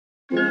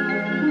Some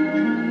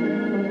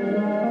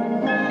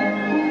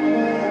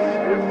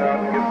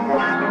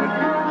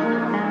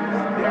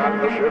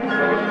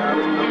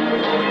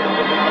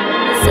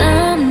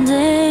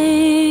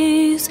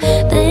days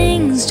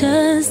things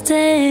just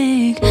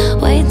take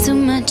way too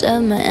much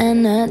of my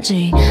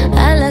energy.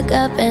 I look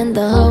up and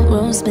the whole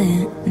room's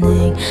spinning.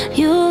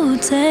 You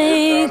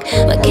take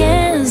my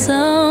cares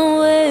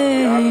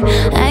away.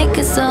 I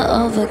get so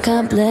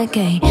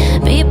overcomplicate.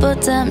 People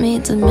tell me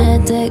to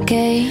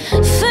medicate.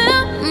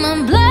 Feel my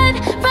blood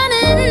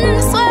running,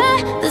 swear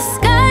the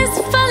sky's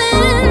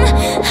falling.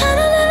 I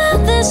don't know how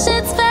this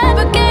shit's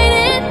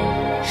fabricated.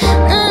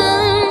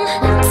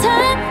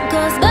 Time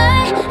goes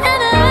by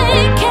and I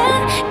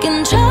can't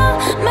control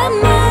my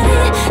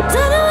mind.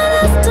 Don't know what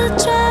else to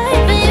try,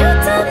 but you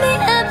tell me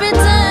every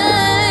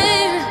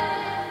time.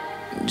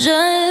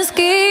 Just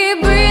keep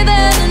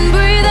breathing and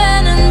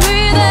breathing and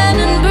breathing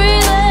and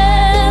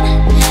breathing.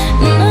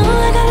 No,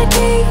 I gotta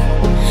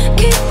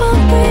keep on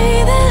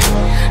breathing.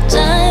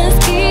 Just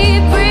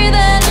keep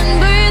breathing and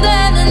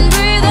breathing and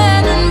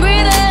breathing and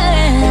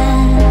breathing.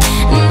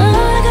 No,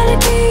 I gotta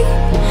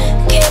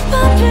keep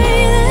on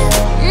breathing.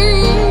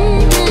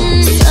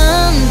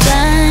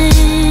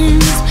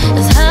 Sometimes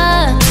it's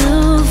hard to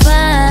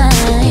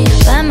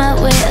find my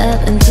way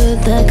up into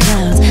the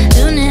clouds.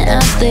 Tuning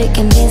out, they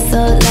can be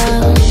so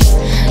loud.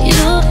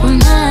 You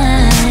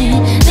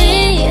remind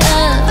me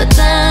of a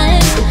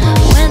time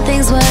when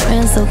things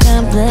weren't so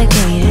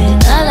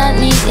complicated. All I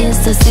need is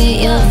to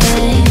see your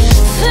face.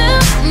 Feel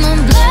my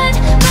blood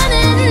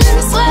running,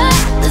 swear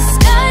the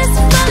sky's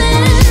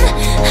falling.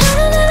 I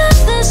don't know if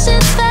this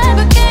shit's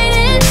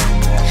fabricated.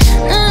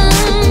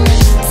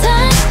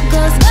 Time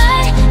goes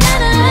by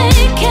and I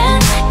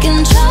can't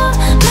control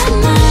my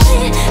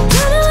mind.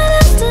 Don't know what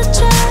else to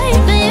try,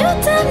 but you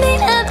tell me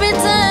every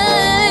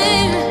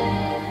time.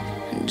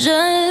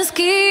 Just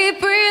keep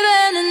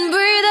breathing and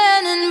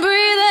breathing and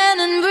breathing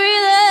and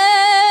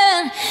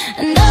breathing.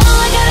 And oh,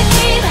 I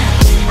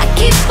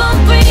keep on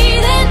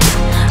breathing.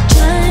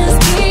 Just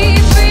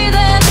keep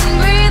breathing and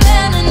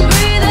breathing and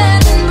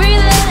breathing and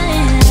breathing.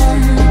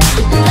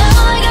 And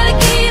oh,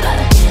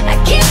 I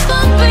keep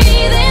on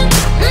breathing.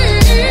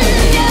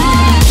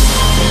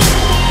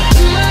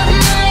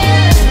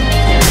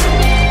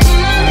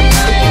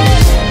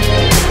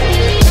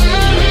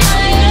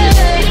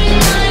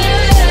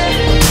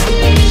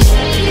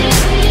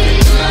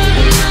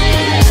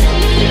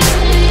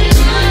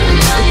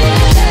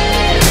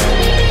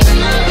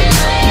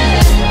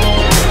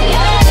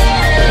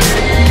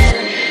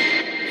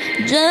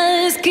 Just